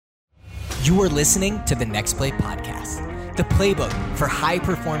You are listening to the Next Play podcast, the playbook for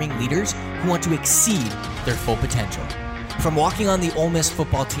high-performing leaders who want to exceed their full potential. From walking on the Ole Miss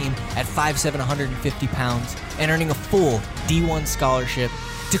football team at 5'7", 150 pounds and earning a full D1 scholarship,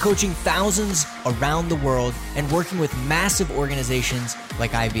 to coaching thousands around the world and working with massive organizations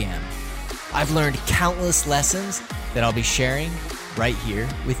like IBM. I've learned countless lessons that I'll be sharing right here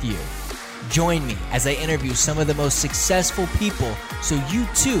with you. Join me as I interview some of the most successful people so you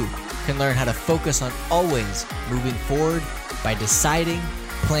too can learn how to focus on always moving forward by deciding,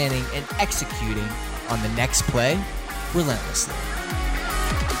 planning, and executing on the next play relentlessly.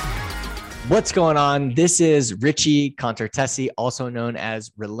 What's going on? This is Richie Contartesi, also known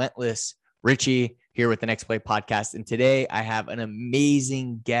as Relentless Richie, here with the Next Play podcast. And today I have an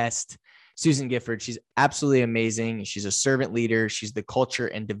amazing guest, Susan Gifford. She's absolutely amazing. She's a servant leader. She's the culture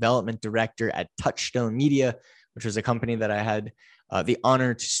and development director at Touchstone Media, which was a company that I had the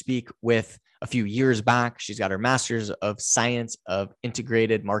honor to speak with a few years back. She's got her master's of science of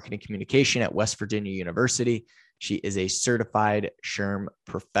integrated marketing communication at West Virginia University. She is a certified SHRM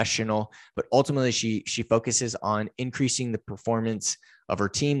professional, but ultimately she focuses on increasing the performance of her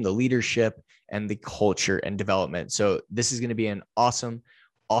team, the leadership, and the culture and development. So this is going to be an awesome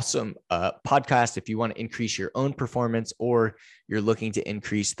podcast if you want to increase your own performance or you're looking to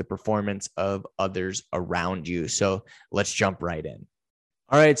increase the performance of others around you. So let's jump right in.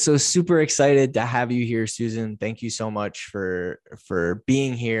 All right. So super excited to have you here, Susan. Thank you so much for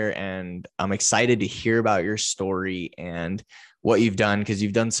being here. And I'm excited to hear about your story and what you've done, because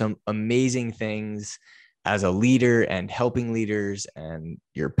you've done some amazing things as a leader and helping leaders, and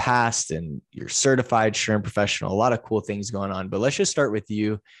your past, and you're certified SHRM professional, a lot of cool things going on. But let's just start with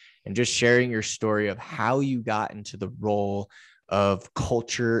you and just sharing your story of how you got into the role of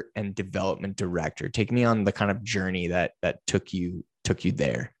culture and development director. Take me on the kind of journey that took you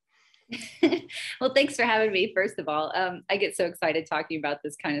there. Well, thanks for having me. First of all, I get so excited talking about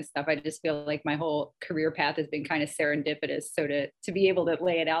this kind of stuff. I just feel like my whole career path has been kind of serendipitous. So to be able to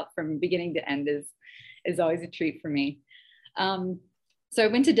lay it out from beginning to end is always a treat for me. So I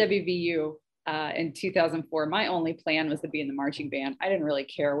went to WVU in 2004. My only plan was to be in the marching band. I didn't really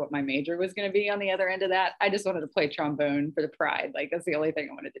care what my major was going to be on the other end of that. I just wanted to play trombone for the pride. Like, that's the only thing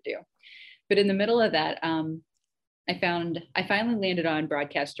I wanted to do. But in the middle of that, I finally landed on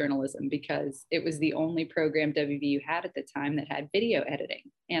broadcast journalism because it was the only program WVU had at the time that had video editing.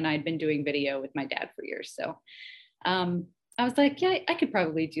 And I'd been doing video with my dad for years. So I was like, yeah, I could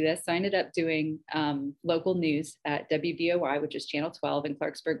probably do this. So I ended up doing local news at WVOY, which is Channel 12 in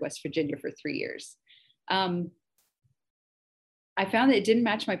Clarksburg, West Virginia, for 3 years. I found that it didn't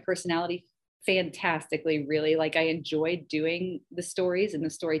match my personality fantastically, really. Like, I enjoyed doing the stories and the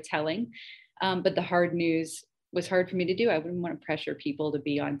storytelling, but the hard news was hard for me to do. I wouldn't want to pressure people to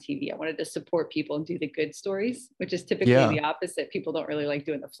be on TV. I wanted to support people and do the good stories, which is typically the opposite. People don't really like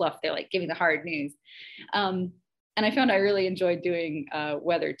doing the fluff. They like giving the hard news. And I found I really enjoyed doing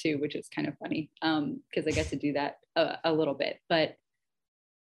weather too, which is kind of funny because I get to do that a little bit. But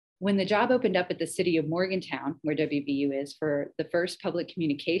when the job opened up at the city of Morgantown, where WVU is, for the first public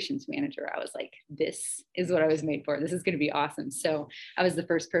communications manager, I was like, this is what I was made for. This is going to be awesome. So I was the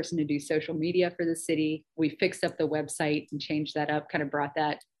first person to do social media for the city. We fixed up the website and changed that up, kind of brought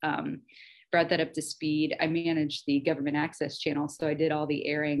that up to speed. I managed the government access channel. So I did all the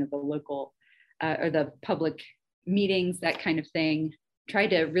airing of the local or the public meetings, that kind of thing. Tried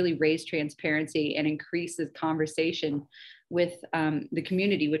to really raise transparency and increase the conversation with the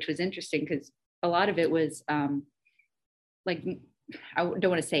community, which was interesting because a lot of it was like, I don't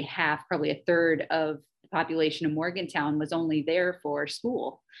want to say half, probably a third of the population of Morgantown was only there for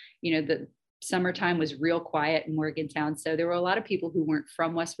school. You know, the summertime was real quiet in Morgantown. So there were a lot of people who weren't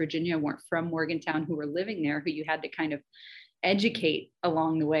from West Virginia, weren't from Morgantown, who were living there, who you had to kind of educate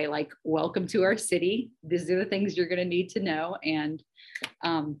along the way, like, welcome to our city. These are the things you're going to need to know. And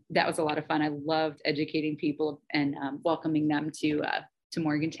that was a lot of fun. I loved educating people and welcoming them to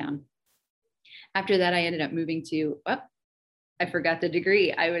Morgantown. After that, I ended up moving to, I forgot the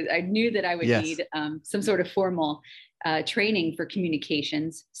degree. I knew that I would need some sort of formal training for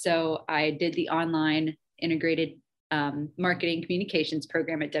communications. So I did the online integrated marketing communications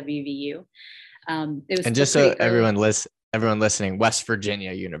program at WVU. It was, and just so everyone listening, West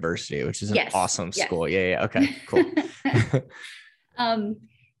Virginia University, which is an awesome school. Yeah. Okay, cool.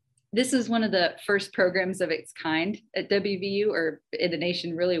 This is one of the first programs of its kind at WVU, or in the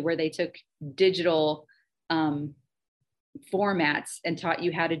nation really, where they took digital formats and taught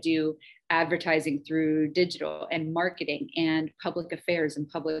you how to do advertising through digital and marketing and public affairs and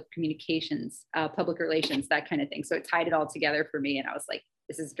public communications, public relations, that kind of thing. So it tied it all together for me. And I was like,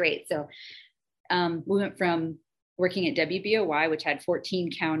 this is great. So we went from working at WBOY, which had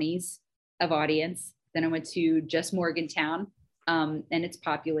 14 counties of audience. Then I went to just Morgantown and its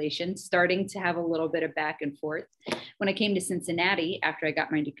population, starting to have a little bit of back and forth. When I came to Cincinnati, after I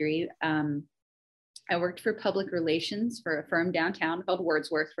got my degree, I worked for public relations for a firm downtown called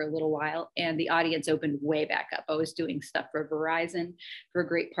Wordsworth for a little while, and the audience opened way back up. I was doing stuff for Verizon, for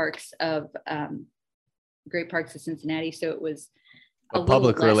Great Parks of Cincinnati. So it was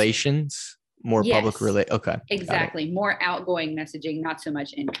public relations, more yes, public relate. Okay, exactly, more outgoing messaging, not so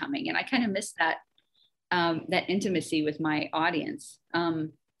much incoming. And I kind of missed that that intimacy with my audience.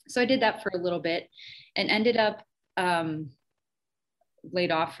 So I did that for a little bit, and ended up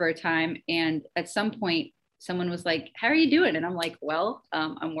laid off for a time. And at some point someone was like, how are you doing? And I'm like, well,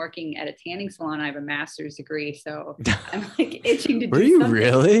 I'm working at a tanning salon. I have a master's degree. So I'm like itching to do Were you something.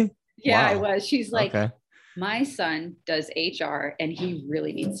 Really? Yeah, Wow. I was. She's like, okay. My son does HR and he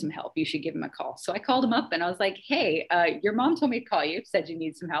really needs some help. You should give him a call. So I called him up and I was like, hey, your mom told me to call you, said you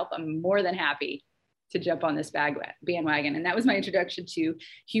need some help. I'm more than happy to jump on this bandwagon. And that was my introduction to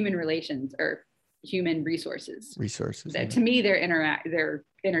human relations, or human resources. To me, they're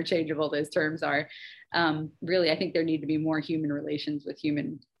interchangeable. Those terms are really, I think there need to be more human relations with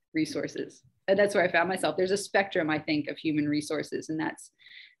human resources. And that's where I found myself. There's a spectrum, I think, of human resources, and that's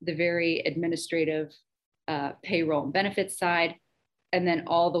the very administrative payroll and benefits side, and then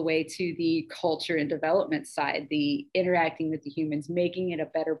all the way to the culture and development side, the interacting with the humans, making it a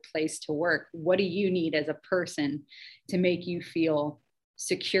better place to work. What do you need as a person to make you feel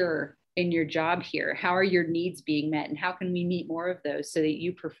secure in your job here? How are your needs being met? And how can we meet more of those so that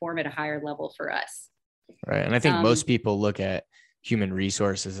you perform at a higher level for us? Right. And I think most people look at human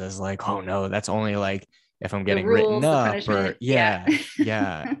resources as like, oh no, that's only like if I'm getting written up, or yeah.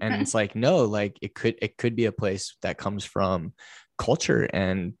 And it's like, no, like it could be a place that comes from culture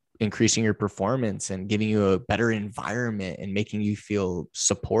and increasing your performance and giving you a better environment and making you feel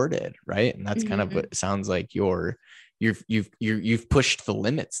supported. Right. And that's kind of what it sounds like you've pushed the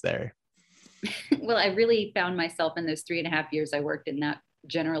limits there. Well, I really found myself in those 3.5 years I worked in that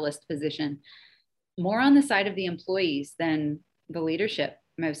generalist position, more on the side of the employees than the leadership.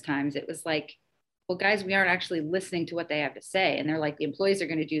 Most times it was like, well, guys, we aren't actually listening to what they have to say. And they're like, the employees are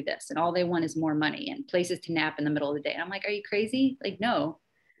going to do this, and all they want is more money and places to nap in the middle of the day. And I'm like, are you crazy? Like, no,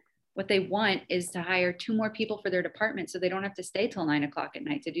 what they want is to hire 2 more people for their department so they don't have to stay till 9 o'clock at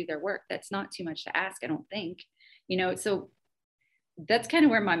night to do their work. That's not too much to ask, I don't think. So that's kind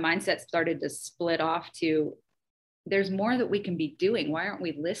of where my mindset started to split off to, there's more that we can be doing. Why aren't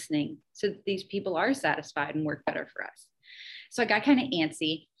we listening so that these people are satisfied and work better for us? So I got kind of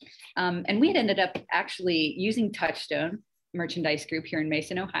antsy. And we had ended up actually using Touchstone Merchandise Group here in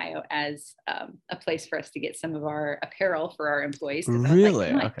Mason, Ohio, as a place for us to get some of our apparel for our employees. Really? I was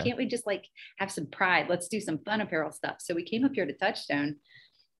like, come on, can't we just like have some pride? Let's do some fun apparel stuff. So we came up here to Touchstone,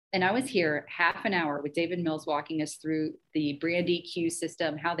 and I was here half an hour with David Mills walking us through the brand EQ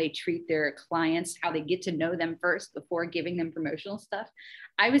system, how they treat their clients, how they get to know them first before giving them promotional stuff.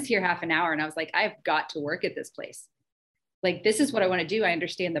 I was here half an hour and I was like, I've got to work at this place. Like, this is what I want to do. I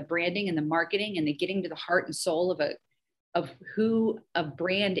understand the branding and the marketing and the getting to the heart and soul of who a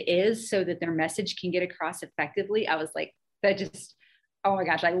brand is so that their message can get across effectively. I was like, that just, oh my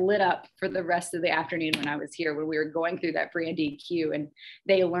gosh, I lit up for the rest of the afternoon when I was here, when we were going through that brand EQ, and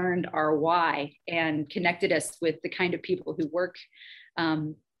they learned our why and connected us with the kind of people who work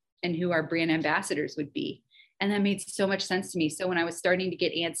and who our brand ambassadors would be. And that made so much sense to me. So when I was starting to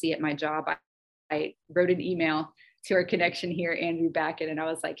get antsy at my job, I wrote an email to our connection here, Andrew Backett, and I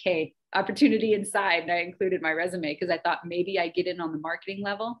was like, hey, opportunity inside. And I included my resume because I thought maybe I get in on the marketing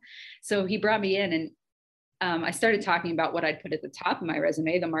level. So he brought me in, and I started talking about what I'd put at the top of my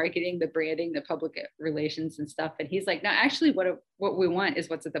resume, the marketing, the branding, the public relations and stuff. And he's like, no, actually what we want is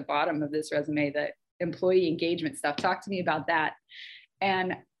what's at the bottom of this resume, the employee engagement stuff. Talk to me about that.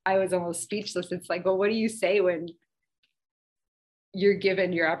 And I was almost speechless. It's like, well, what do you say when you're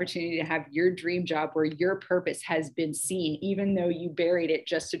given your opportunity to have your dream job where your purpose has been seen, even though you buried it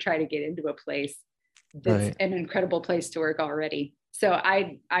just to try to get into a place that's an incredible place to work already. So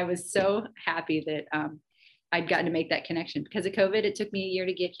I was so happy that I'd gotten to make that connection. Because of COVID, it took me a year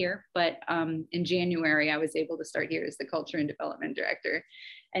to get here. But in January, I was able to start here as the culture and development director.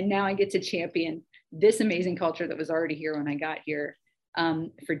 And now I get to champion this amazing culture that was already here when I got here,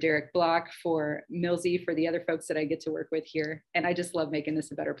 for Derek Block, for Millsy, for the other folks that I get to work with here. And I just love making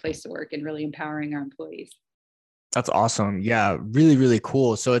this a better place to work and really empowering our employees. That's awesome. Yeah, really, really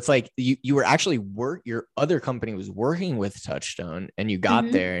cool. So it's like you were actually your other company was working with Touchstone, and you got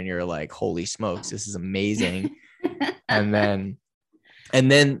there and you're like, holy smokes, this is amazing. And then And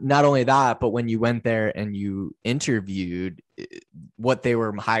then not only that, but when you went there and you interviewed, what they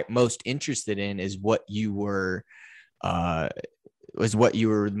were most interested in is what you were uh, was what you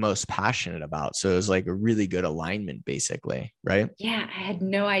were most passionate about. So it was like a really good alignment, basically, right? Yeah, I had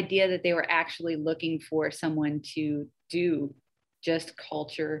no idea that they were actually looking for someone to do just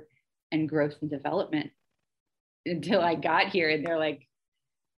culture and growth and development until I got here. And they're like,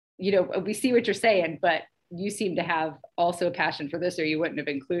 we see what you're saying, but you seem to have also a passion for this, or you wouldn't have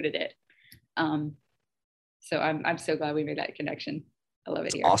included it. So I'm so glad we made that connection. I love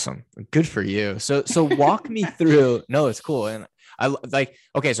it here. Awesome. Good for you. So walk me through. No, it's cool. And I like,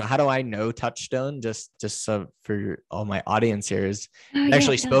 okay, so how do I know Touchstone? Just so for all my audience here is I Yeah,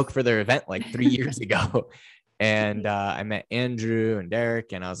 actually spoke for their event like 3 years ago. And I met Andrew and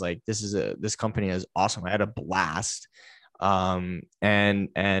Derek, and I was like, this company is awesome. I had a blast. And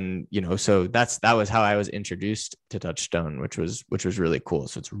so that was how I was introduced to Touchstone, which was really cool.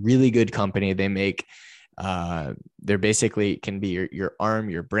 So it's a really good company. They make they're basically can be your arm,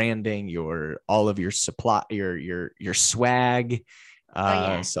 your branding, all of your supply, your swag,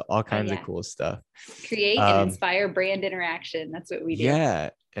 so all kinds of cool stuff. Create and inspire brand interaction. That's what we do. Yeah,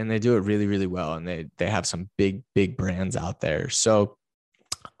 and they do it really, really well, and they have some big brands out there. So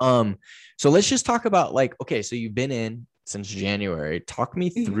let's just talk about, like, okay, so you've been in since January. Talk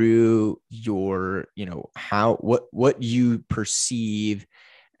me through your, what you perceive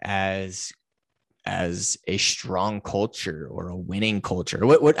as a strong culture or a winning culture.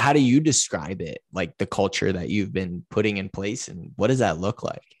 How do you describe it? Like the culture that you've been putting in place, and what does that look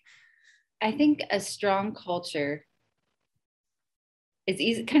like? I think a strong culture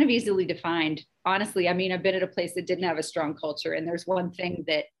is kind of easily defined. Honestly, I mean, I've been at a place that didn't have a strong culture, and there's one thing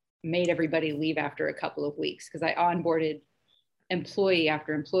that made everybody leave after a couple of weeks, because I onboarded employee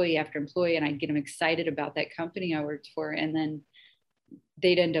after employee after employee, and I'd get them excited about that company I worked for, and then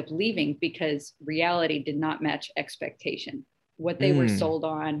they'd end up leaving because reality did not match expectation. What they were sold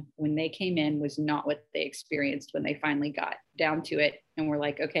on when they came in was not what they experienced when they finally got down to it. And we're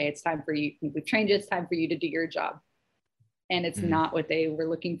like, okay, it's time for you. We've trained you. It's time for you to do your job. And it's not what they were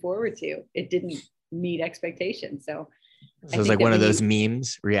looking forward to. It didn't meet expectations. So it's like one of those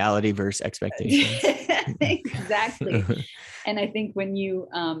memes, reality versus expectations. Exactly. And I think when you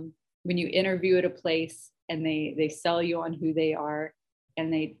interview at a place and they sell you on who they are,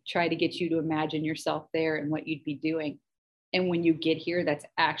 and they try to get you to imagine yourself there and what you'd be doing, and when you get here, that's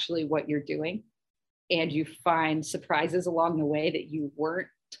actually what you're doing, and you find surprises along the way that you weren't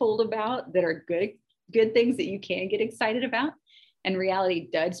told about, that are good things that you can get excited about, and reality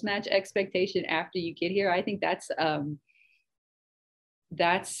does match expectation after you get here. I think that's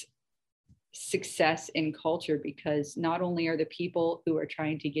success in culture, because not only are the people who are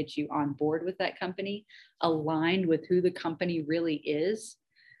trying to get you on board with that company aligned with who the company really is,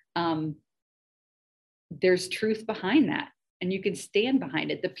 there's truth behind that, and you can stand behind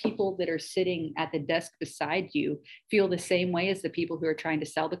it. The people that are sitting at the desk beside you feel the same way as the people who are trying to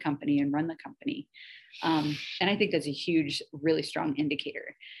sell the company and run the company. And I think that's a huge, really strong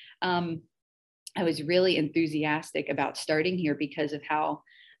indicator. I was really enthusiastic about starting here because of how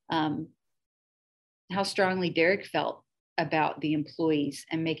strongly Derek felt about the employees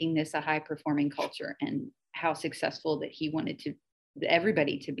and making this a high performing culture, and how successful that he wanted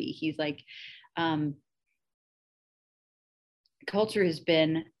everybody to be. He's like, culture has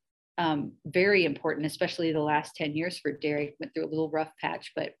been very important, especially the last 10 years for Derek. Went through a little rough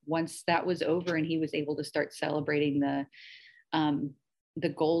patch, but once that was over and he was able to start celebrating the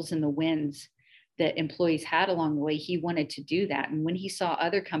goals and the wins that employees had along the way, he wanted to do that. And when he saw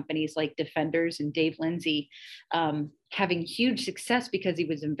other companies like Defenders and Dave Lindsay having huge success because he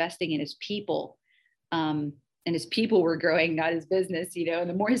was investing in his people, and his people were growing, not his business, and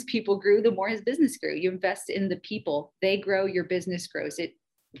the more his people grew, the more his business grew. You invest in the people, they grow, your business grows,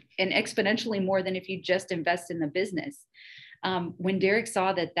 and exponentially more than if you just invest in the business. When Derek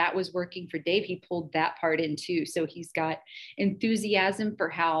saw that was working for Dave, he pulled that part in too. So he's got enthusiasm for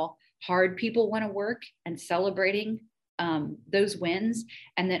how hard people want to work and celebrating those wins,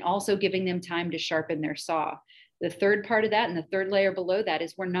 and then also giving them time to sharpen their saw. The third part of that, and the third layer below that,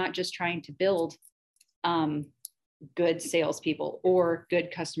 is we're not just trying to build good salespeople or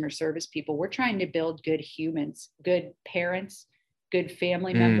good customer service people. We're trying to build good humans, good parents, good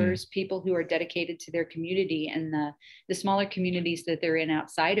family members, people who are dedicated to their community and the smaller communities that they're in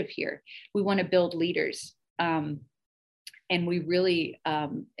outside of here. We want to build leaders. And we really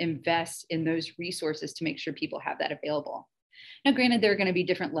invest in those resources to make sure people have that available. Now, granted, there are going to be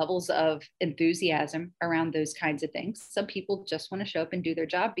different levels of enthusiasm around those kinds of things. Some people just want to show up and do their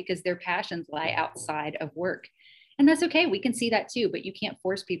job because their passions lie outside of work. And that's okay. We can see that too, but you can't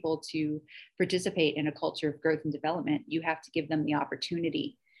force people to participate in a culture of growth and development. You have to give them the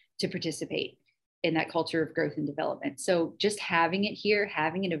opportunity to participate in that culture of growth and development. So just having it here,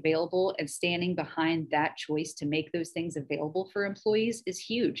 having it available, and standing behind that choice to make those things available for employees is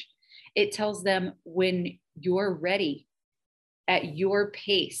huge. It tells them when you're ready at your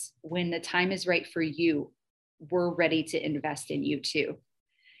pace, when the time is right for you, we're ready to invest in you too.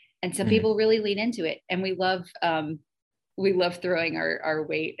 And some people really lean into it. And we love throwing our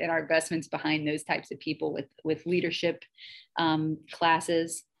weight and our investments behind those types of people with leadership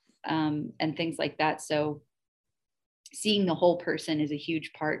classes and things like that. So seeing the whole person is a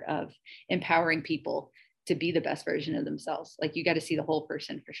huge part of empowering people to be the best version of themselves. Like, you got to see the whole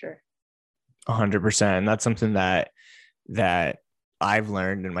person for sure. 100%. And that's something that I've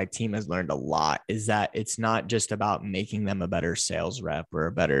learned, and my team has learned a lot, is that it's not just about making them a better sales rep or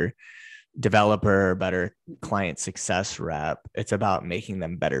a better developer, or better client success rep. It's about making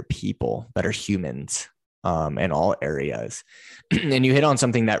them better people, better humans, in all areas. And you hit on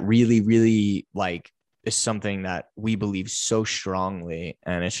something that really, really is something that we believe so strongly.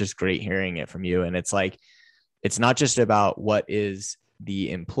 And it's just great hearing it from you. And it's like, it's not just about what is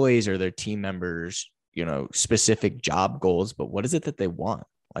the employees or their team members, specific job goals, but what is it that they want?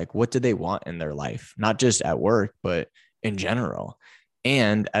 Like, what do they want in their life? Not just at work, but in general.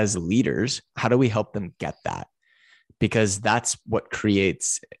 And as leaders, how do we help them get that? Because that's what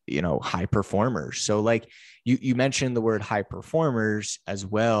creates, high performers. So like you mentioned the word high performers as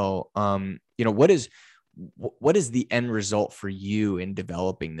well. What is the end result for you in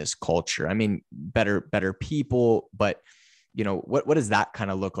developing this culture? I mean, better people, but what does that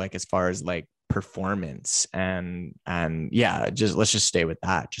kind of look like as far as like performance and yeah, let's just stay with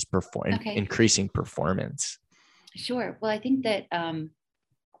that. Just increasing performance. Sure. Well, I think that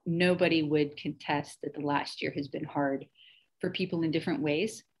nobody would contest that the last year has been hard for people in different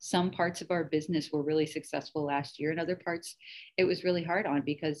ways. Some parts of our business were really successful last year, and other parts it was really hard on,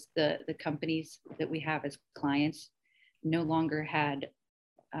 because the companies that we have as clients no longer had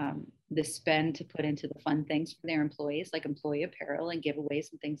the spend to put into the fun things for their employees, like employee apparel and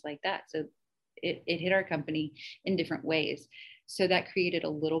giveaways and things like that. So it hit our company in different ways. So that created a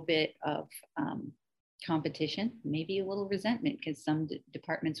little bit of competition, maybe a little resentment, because some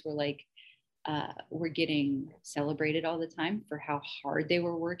departments were like, were getting celebrated all the time for how hard they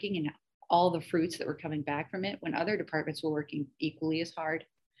were working and all the fruits that were coming back from it, when other departments were working equally as hard,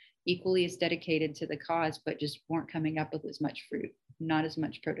 equally as dedicated to the cause, but just weren't coming up with as much fruit, not as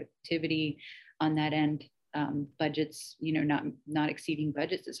much productivity on that end. Budgets, not exceeding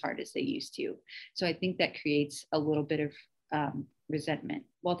budgets as hard as they used to. So I think that creates a little bit of resentment.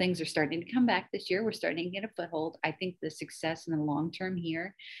 While things are starting to come back this year, we're starting to get a foothold. I think the success in the long term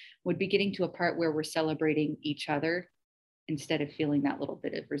here would be getting to a part where we're celebrating each other instead of feeling that little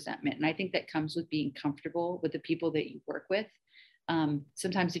bit of resentment. And I think that comes with being comfortable with the people that you work with.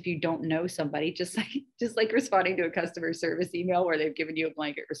 Sometimes if you don't know somebody, just like responding to a customer service email where they've given you a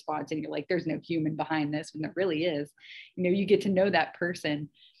blanket response and you're like, there's no human behind this, when there really is. You get to know that person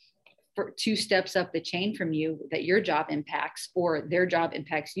for 2 steps up the chain from you that your job impacts, or their job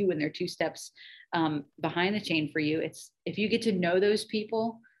impacts you and they're 2 steps behind the chain for you. It's, if you get to know those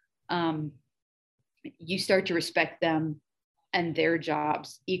people, you start to respect them and their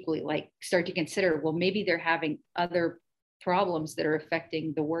jobs equally. Like, start to consider, well, maybe they're having other problems that are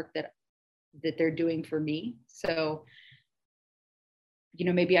affecting the work that they're doing for me. So,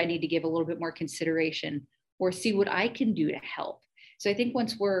 maybe I need to give a little bit more consideration or see what I can do to help. So I think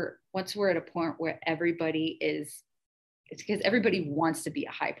once we're at a point where it's because everybody wants to be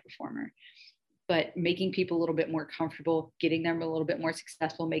a high performer, but making people a little bit more comfortable, getting them a little bit more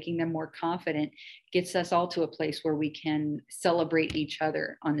successful, making them more confident, gets us all to a place where we can celebrate each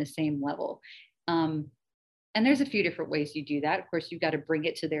other on the same level. And there's a few different ways you do that. Of course, you've got to bring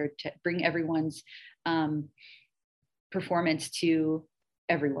it to bring everyone's performance to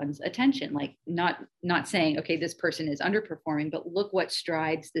everyone's attention. Like, not saying, okay, this person is underperforming, but look what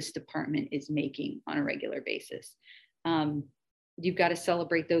strides this department is making on a regular basis. You've got to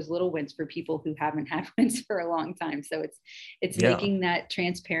celebrate those little wins for people who haven't had wins for a long time. So it's making that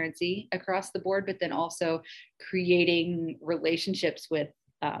transparency across the board, but then also creating relationships with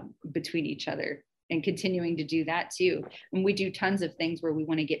between each other, and continuing to do that too. And we do tons of things where we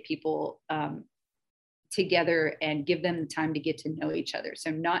want to get people together and give them the time to get to know each other. So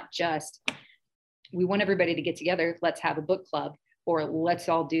not just, we want everybody to get together, let's have a book club, or let's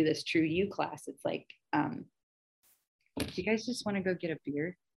all do this True You class. It's like, do you guys just want to go get a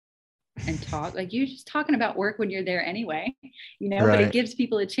beer and talk? Like, you're just talking about work when you're there anyway, Right. But it gives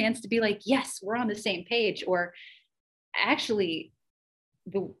people a chance to be like, yes, we're on the same page. Or actually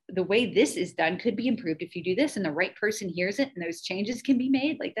the way this is done could be improved if you do this, and the right person hears it and those changes can be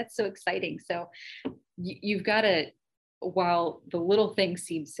made. Like, that's so exciting. So you've got to, while the little things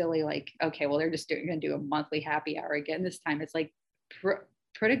seem silly, like, okay, well, they're just going to do a monthly happy hour again this time. It's like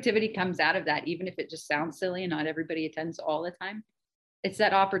productivity comes out of that, even if it just sounds silly and not everybody attends all the time. It's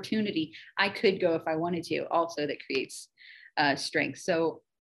that opportunity. I could go if I wanted to, also, that creates strength. So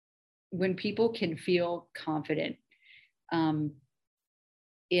when people can feel confident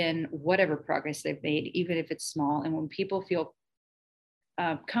in whatever progress they've made, even if it's small, and when people feel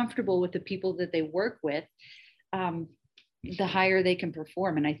comfortable with the people that they work with, the higher they can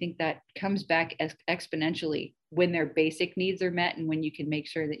perform. And I think that comes back as exponentially when their basic needs are met, and when you can make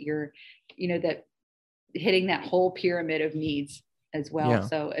sure that you're, that hitting that whole pyramid of needs as well. Yeah.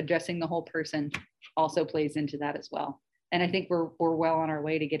 So addressing the whole person also plays into that as well. And I think we're well on our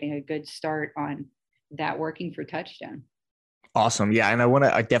way to getting a good start on that working for Touchstone. Awesome. Yeah. And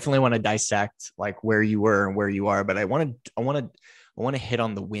I definitely want to dissect like where you were and where you are, but I want to hit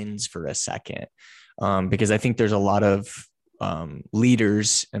on the wins for a second. Because I think there's a lot of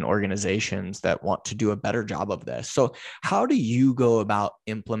leaders and organizations that want to do a better job of this. So how do you go about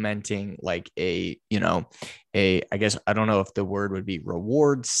implementing like I guess, I don't know if the word would be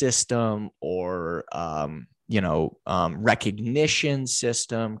reward system or, recognition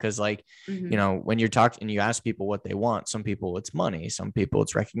system. Cause like, when you're talking and you ask people what they want, some people it's money, some people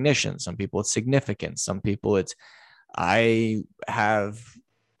it's recognition, some people it's significance, some people it's, I have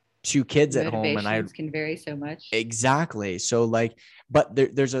 2 kids at home and I can vary so much. Exactly. So like, but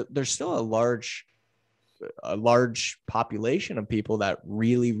there's still a large population of people that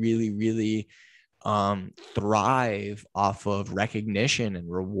really, really, really thrive off of recognition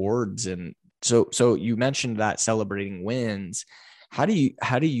and rewards. And so you mentioned that celebrating wins. How do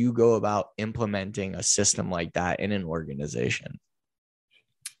you go about implementing a system like that in an organization?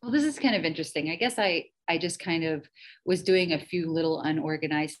 Well, this is kind of interesting. I guess I just kind of was doing a few little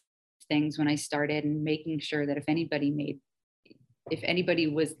unorganized things when I started, and making sure that if anybody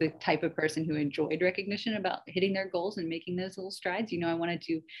was the type of person who enjoyed recognition about hitting their goals and making those little strides, I wanted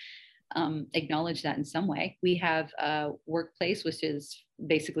to acknowledge that in some way. We have a workplace, which is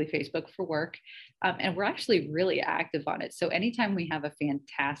basically Facebook for work. And we're actually really active on it. So anytime we have a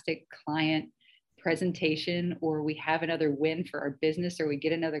fantastic client presentation, or we have another win for our business, or we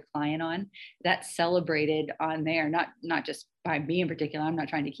get another client on, that's celebrated on there, not just by me in particular. I'm not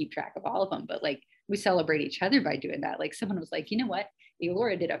trying to keep track of all of them, but like we celebrate each other by doing that. Like someone was like, you know what,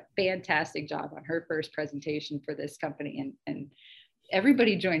 Elora did a fantastic job on her first presentation for this company, and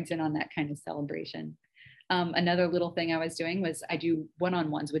everybody joins in on that kind of celebration. Another little thing I was doing was I do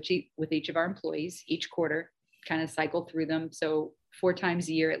one-on-ones with each of our employees each quarter, kind of cycle through them. So 4 times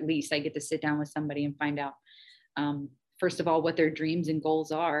a year at least, I get to sit down with somebody and find out, first of all, what their dreams and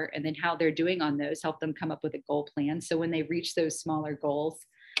goals are, and then how they're doing on those, help them come up with a goal plan. So when they reach those smaller goals,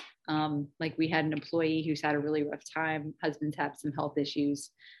 like we had an employee who's had a really rough time, husband's had some health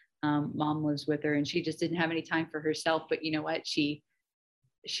issues, mom lives with her, and she just didn't have any time for herself. But you know what? She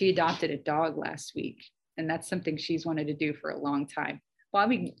adopted a dog last week, and that's something she's wanted to do for a long time. Well, I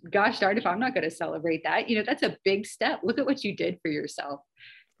mean, gosh darn, if I'm not going to celebrate that, that's a big step. Look at what you did for yourself,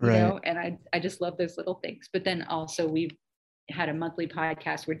 and I just love those little things. But then also we've had a monthly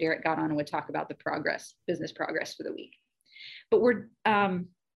podcast where Derek got on and would talk about the business progress for the week. But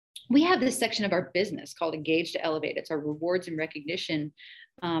we have this section of our business called Engage to Elevate. It's our rewards and recognition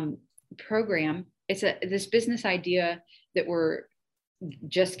program. It's this business idea that we're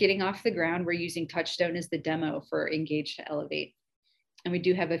just getting off the ground. We're using Touchstone as the demo for Engage to Elevate. And we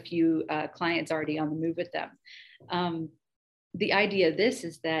do have a few clients already on the move with them. The idea of this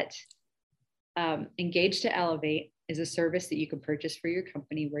is that Engage to Elevate is a service that you can purchase for your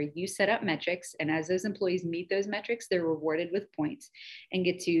company, where you set up metrics, and as those employees meet those metrics, they're rewarded with points and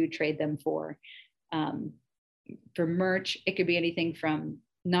get to trade them for merch. It could be anything from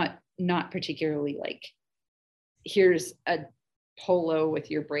not particularly like, here's a polo with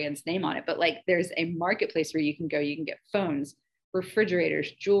your brand's name on it, but like there's a marketplace where you can go, you can get phones,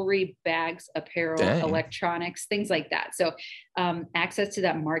 refrigerators, jewelry, bags, apparel, electronics, things like that. So access to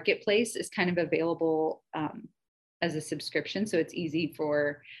that marketplace is kind of available as a subscription. So it's easy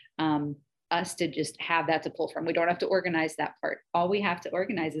for us to just have that to pull from. We don't have to organize that part. All we have to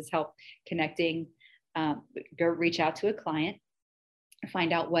organize is help connecting, go reach out to a client,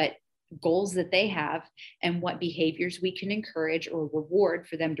 find out what goals that they have and what behaviors we can encourage or reward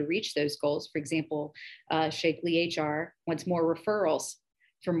for them to reach those goals. For example, Shakely HR wants more referrals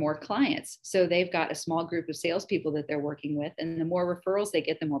for more clients. So they've got a small group of salespeople that they're working with, and the more referrals they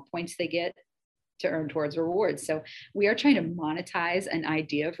get, the more points they get. to earn towards rewards. So we are trying to monetize an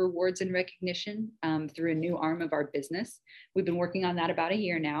idea of rewards and recognition through a new arm of our business. We've been working on that about a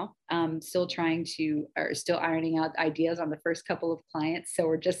year now, still ironing out ideas on the first couple of clients. So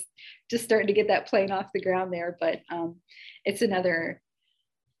we're just starting to get that plane off the ground there, but it's another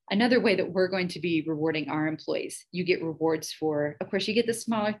way that we're going to be rewarding our employees. You get rewards for, of course, you get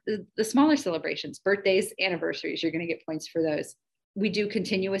the smaller celebrations, birthdays, anniversaries. You're going to get points for those. We do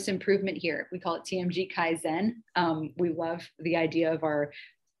continuous improvement here. We call it TMG Kaizen. We love the idea of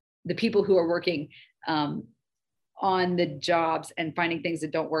the people who are working on the jobs and finding things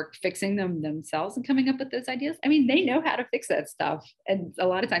that don't work, fixing them themselves and coming up with those ideas. I mean, they know how to fix that stuff. And a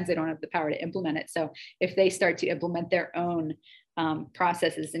lot of times they don't have the power to implement it. So if they start to implement their own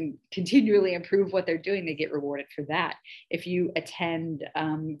processes and continually improve what they're doing, they get rewarded for that. If you attend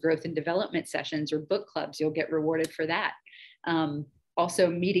growth and development sessions or book clubs, you'll get rewarded for that.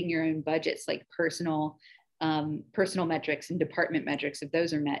 Also meeting your own budgets, like personal metrics and department metrics. If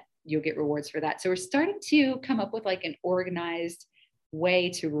those are met, you'll get rewards for that. So we're starting to come up with like an organized way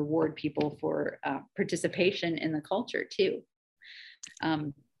to reward people for participation in the culture too.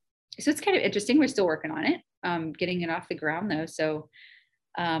 So it's kind of interesting. We're still working on it, getting it off the ground though. So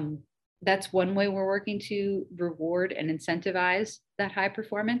that's one way we're working to reward and incentivize that high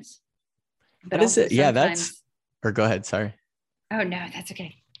performance. But what is it? Yeah, or go ahead. Sorry. Oh no, that's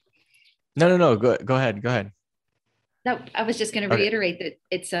okay. No. Go ahead. No, I was just going to reiterate that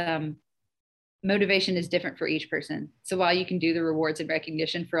it's motivation is different for each person. So while you can do the rewards and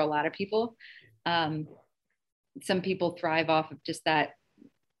recognition for a lot of people, some people thrive off of just that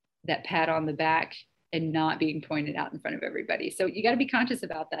pat on the back and not being pointed out in front of everybody. So you got to be conscious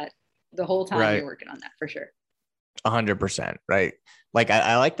about that the whole time you're working on that, for sure. 100%. Right. Like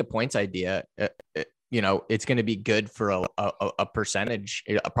I like the points idea. It's going to be good for a percentage,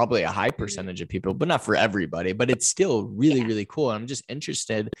 probably a high percentage of people, but not for everybody, but it's still really, really cool. I'm just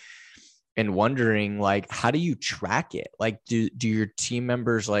interested in wondering, like, how do you track it? Like, do your team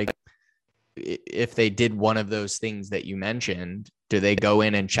members, like, if they did one of those things that you mentioned, do they go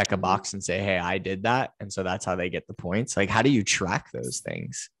in and check a box and say, hey, I did that? And so that's how they get the points. Like, how do you track those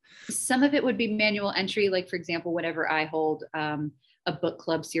things? Some of it would be manual entry. Like, for example, whenever I hold, a book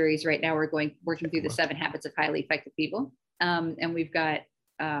club series right now, we're working through the 7 Habits of Highly Effective People. And we've got,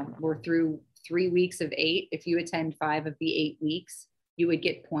 we're through 3 weeks of 8. If you attend 5 of the 8 weeks, you would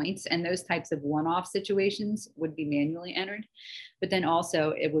get points. And those types of one-off situations would be manually entered. But then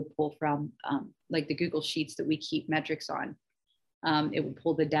also it would pull from like the Google Sheets that we keep metrics on. It would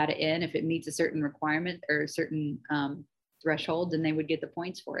pull the data in. If it meets a certain requirement or a certain threshold, then they would get the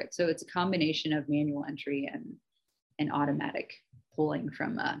points for it. So it's a combination of manual entry and automatic pulling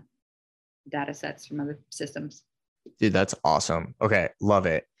from data sets from other systems. Dude, that's awesome. Okay. Love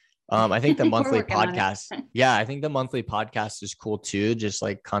it. I think the monthly podcast, I think the monthly podcast is cool too. Just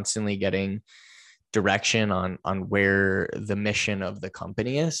like constantly getting direction on where the mission of the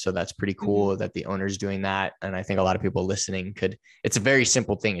company is. So that's pretty cool that the owner's doing that. And I think a lot of people listening it's a very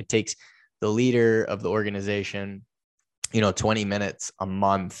simple thing. It takes the leader of the organization, 20 minutes a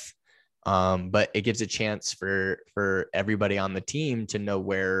month. But it gives a chance for everybody on the team to know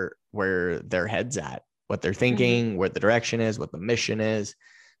where their head's at, what they're thinking, where the direction is, what the mission is.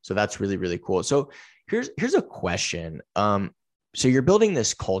 So that's really, really cool. So here's a question. So you're building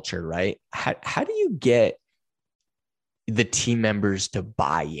this culture, right? How do you get the team members to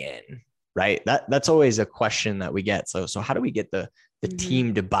buy in, right? That's always a question that we get. So how do we get the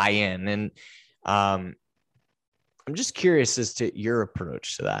team to buy in? And I'm just curious as to your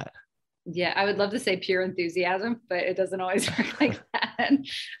approach to that. Yeah, I would love to say pure enthusiasm, but it doesn't always work like that.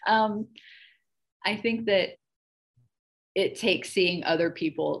 I think that it takes seeing other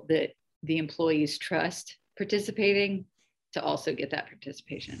people that the employees trust participating to also get that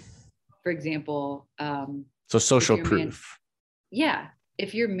participation. For example, so social proof.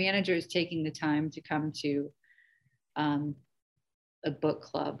 If your manager is taking the time to come to a book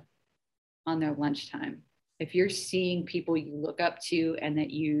club on their lunchtime, if you're seeing people you look up to and that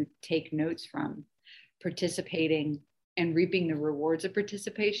you take notes from participating and reaping the rewards of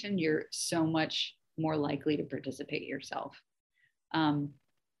participation, you're so much more likely to participate yourself. And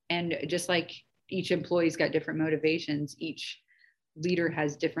just like each employee's got different motivations, each leader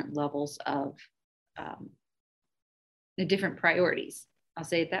has different levels of the different priorities. I'll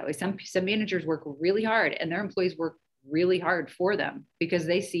say it that way. Some managers work really hard and their employees work really hard for them because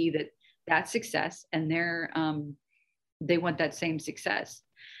they see that success and they want that same success.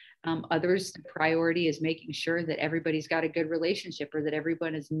 Others, the priority is making sure that everybody's got a good relationship or that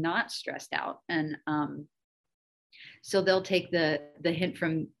everyone is not stressed out. And So they'll take the hint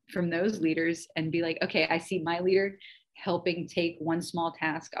from those leaders and be like, okay, I see my leader helping take one small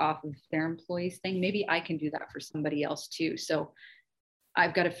task off of their employees thing. Maybe I can do that for somebody else too. So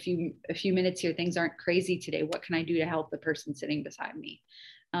I've got a few minutes here. Things aren't crazy today. What can I do to help the person sitting beside me?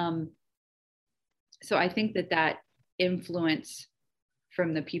 So I think that influence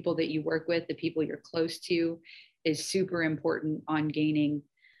from the people that you work with, the people you're close to, is super important on gaining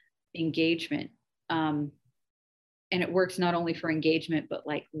engagement. And it works not only for engagement, but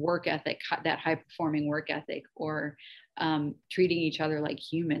like work ethic, that high performing work ethic, or treating each other like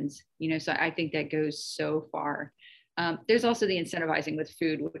humans, so I think that goes so far. There's also the incentivizing with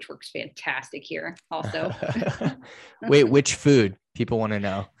food, which works fantastic here also. Wait, which food? People want to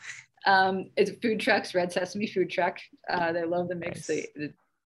know. It's food trucks, Red Sesame food truck. They love the mix, nice. the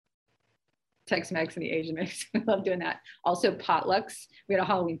Tex-Mex and the Asian mix. I love doing that. Also potlucks. We had a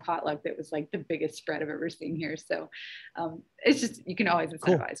Halloween potluck that was like the biggest spread I've ever seen here. So it's just, you can always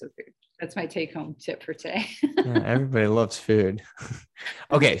incentivize with food. That's my take home tip for today. Yeah, everybody loves food.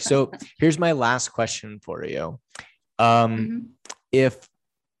 Okay. So here's my last question for you. If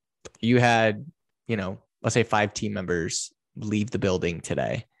you had, let's say 5 team members leave the building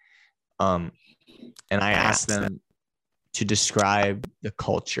today, and I asked them to describe the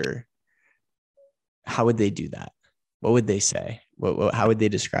culture, how would they do that? What would they say? How would they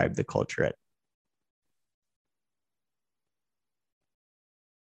describe the culture at?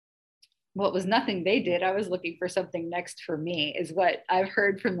 Well, it was nothing they did. I was looking for something next for me, is what I've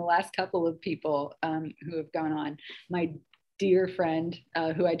heard from the last couple of people who have gone on. My dear friend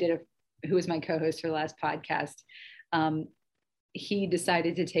who was my co-host for the last podcast, he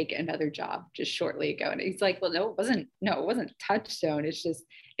decided to take another job just shortly ago. And he's like, well, it wasn't Touchstone. It's just,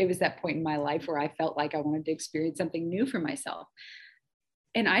 it was that point in my life where I felt like I wanted to experience something new for myself.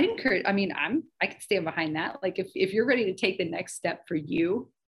 And I encourage, I can stand behind that. Like if you're ready to take the next step for you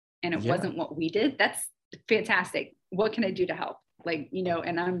and it wasn't what we did, that's fantastic. What can I do to help?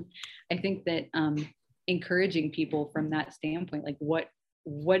 And I think that encouraging people from that standpoint, like what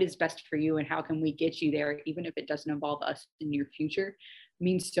is best for you and how can we get you there, even if it doesn't involve us in your future,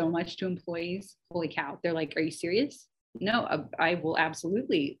 means so much to employees. Holy cow. They're like, are you serious? No, I will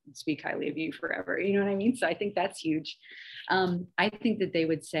absolutely speak highly of you forever. You know what I mean? So I think that's huge. I think that they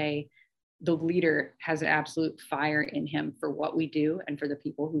would say the leader has an absolute fire in him for what we do and for the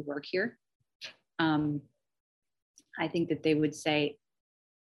people who work here. I think that they would say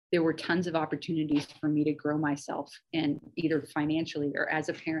there were tons of opportunities for me to grow myself, and either financially or as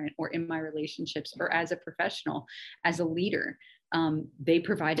a parent or in my relationships or as a professional, as a leader. They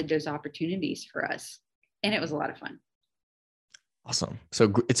provided those opportunities for us, and it was a lot of fun. Awesome.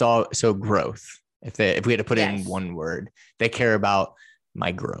 So it's all growth. If we had to put it in one word, they care about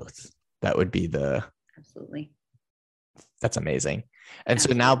my growth. That would be absolutely. That's amazing. And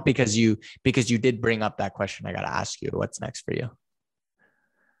absolutely. So now because you did bring up that question, I got to ask you, what's next for you?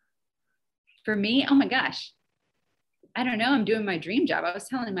 For me, oh my gosh, I don't know. I'm doing my dream job. I was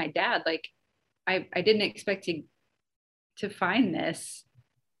telling my dad, like, I didn't expect to find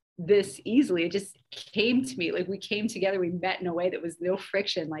this easily. It just came to me. Like, we came together, we met in a way that was no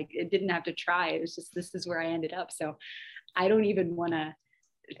friction. Like, it didn't have to try. It was just, this is where I ended up. So I don't even want to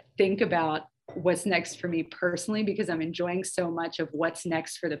think about what's next for me personally, because I'm enjoying so much of what's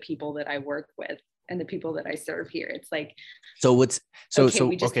next for the people that I work with and the people that I serve here. It's like,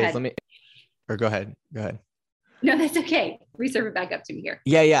 let me, or go ahead. No, that's okay. Reserve it back up to me here.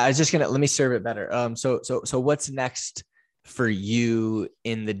 Yeah. I was just let me serve it better. So what's next for you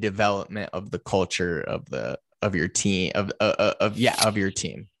in the development of the culture of your team, of your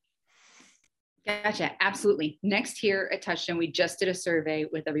team? Gotcha. Absolutely. Next here at Touchstone, we just did a survey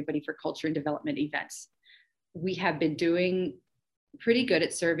with everybody for culture and development events. We have been doing pretty good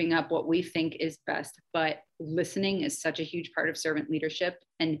at serving up what we think is best, but listening is such a huge part of servant leadership.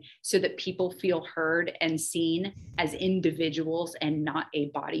 And so that people feel heard and seen as individuals and not a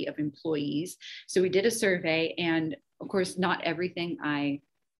body of employees. So we did a survey, and of course, not everything I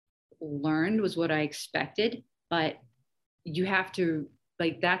learned was what I expected, but you have to,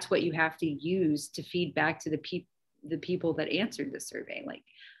 like, that's what you have to use to feed back to the people that answered the survey. Like,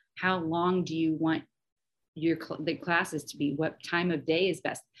 how long do you want the classes to be? What time of day is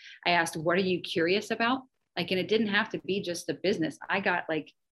best? I asked, what are you curious about? Like, and it didn't have to be just the business. I got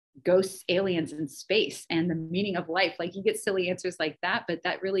like ghosts, aliens, and space and the meaning of life. Like, you get silly answers like that, but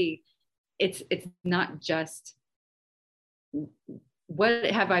that really, it's not just what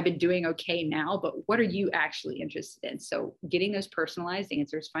have I been doing okay now, but what are you actually interested in? So getting those personalized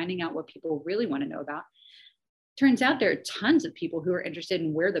answers, finding out what people really want to know about, turns out there are tons of people who are interested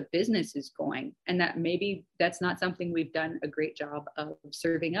in where the business is going, and that maybe that's not something we've done a great job of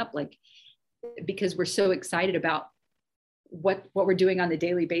serving up, like, because we're so excited about what we're doing on the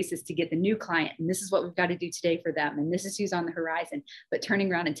daily basis to get the new client. And this is what we've got to do today for them. And this is who's on the horizon, but turning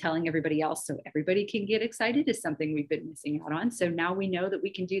around and telling everybody else so everybody can get excited is something we've been missing out on. So now we know that we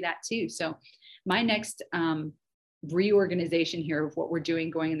can do that too. So my next reorganization here of what we're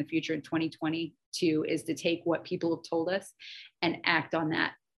doing going in the future in 2022 is to take what people have told us and act on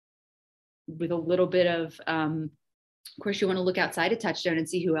that with a little bit of course, you want to look outside of Touchstone and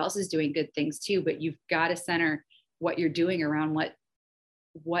see who else is doing good things too, but you've got to center what you're doing around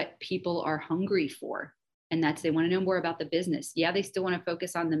what people are hungry for. And that's, they want to know more about the business. Yeah, they still want to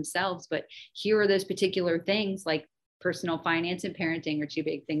focus on themselves, but here are those particular things like personal finance and parenting are two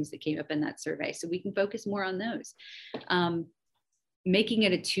big things that came up in that survey. So we can focus more on those. Making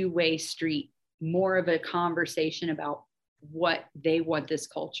it a two-way street, more of a conversation about what they want this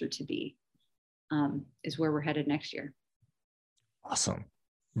culture to be, is where we're headed next year. Awesome.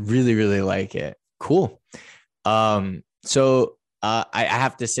 Really, really like it. Cool. So I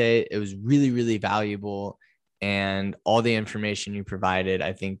have to say it was really, really valuable, and all the information you provided,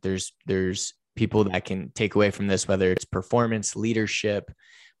 I think there's people that can take away from this, whether it's performance, leadership,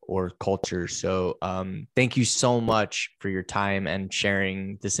 or culture. So thank you so much for your time and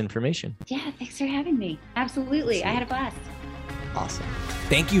sharing this information. Yeah, thanks for having me. Absolutely. I had a blast. Awesome.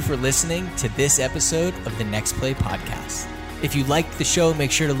 Thank you for listening to this episode of the Next Play podcast. If you liked the show,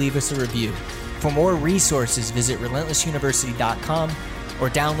 make sure to leave us a review. For more resources, visit relentlessuniversity.com or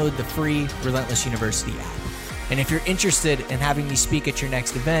download the free Relentless University app. And if you're interested in having me speak at your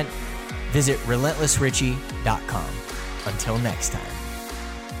next event, visit relentlessrichie.com. Until next time.